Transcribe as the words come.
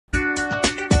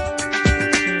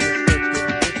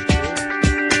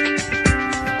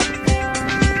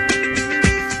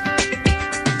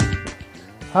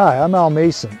Hi, I'm Al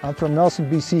Mason. I'm from Nelson,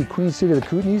 BC, Queen City of the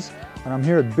Kootenays, and I'm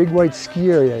here at Big White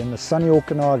Ski Area in the sunny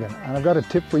Okanagan. And I've got a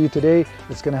tip for you today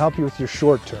that's going to help you with your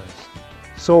short turns.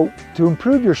 So to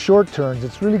improve your short turns,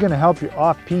 it's really going to help your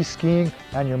off-piste skiing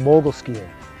and your mogul skiing.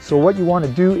 So what you want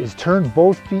to do is turn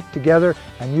both feet together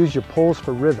and use your poles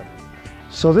for rhythm.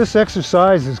 So this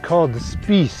exercise is called the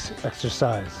Spies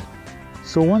exercise.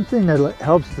 So one thing that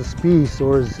helps the Spies,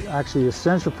 or is actually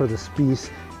essential for the Spies,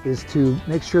 is to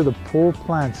make sure the pole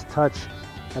plants touch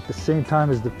at the same time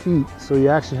as the feet, so you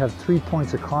actually have 3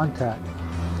 points of contact,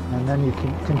 and then you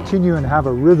can continue and have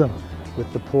a rhythm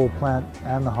with the pole plant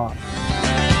and the hop.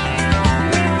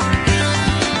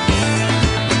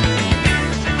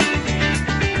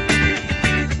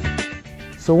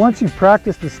 So once you've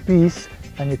practiced the Spies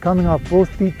and you're coming off both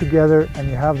feet together and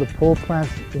you have the pole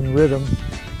plants in rhythm,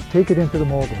 take it into the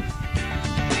moguls.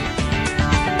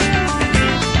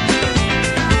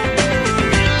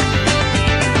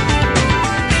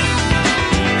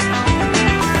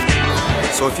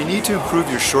 So if you need to improve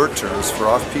your short turns for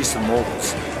off-piste and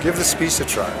moguls, give the Spies a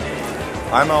try.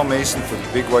 I'm Al Mason for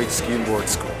the Big White Ski and Board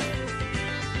School.